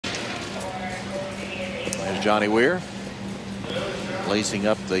Johnny Weir lacing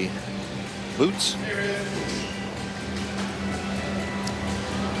up the boots.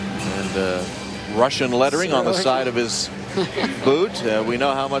 And Russian lettering on the side of his boot. We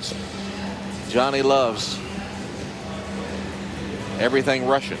know how much Johnny loves everything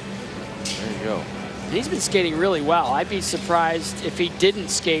Russian. There you go. He's been skating really well. I'd be surprised if he didn't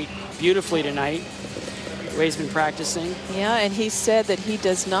skate beautifully tonight, the way he's been practicing. Yeah, and he said that he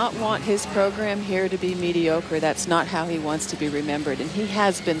does not want his program here to be mediocre. That's not how he wants to be remembered. And he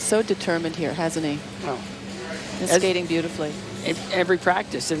has been so determined here, hasn't he? Oh. And skating beautifully. Every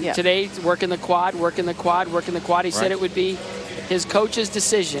practice. And yeah. Today, working the quad, working the quad, working the quad. He said it would be his coach's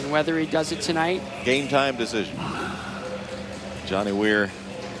decision whether he does it tonight. Game time decision. Johnny Weir,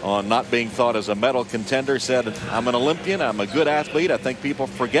 on not being thought as a medal contender, said, I'm an Olympian, I'm a good athlete. I think people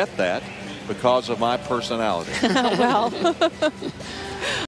forget that because of my personality. Well.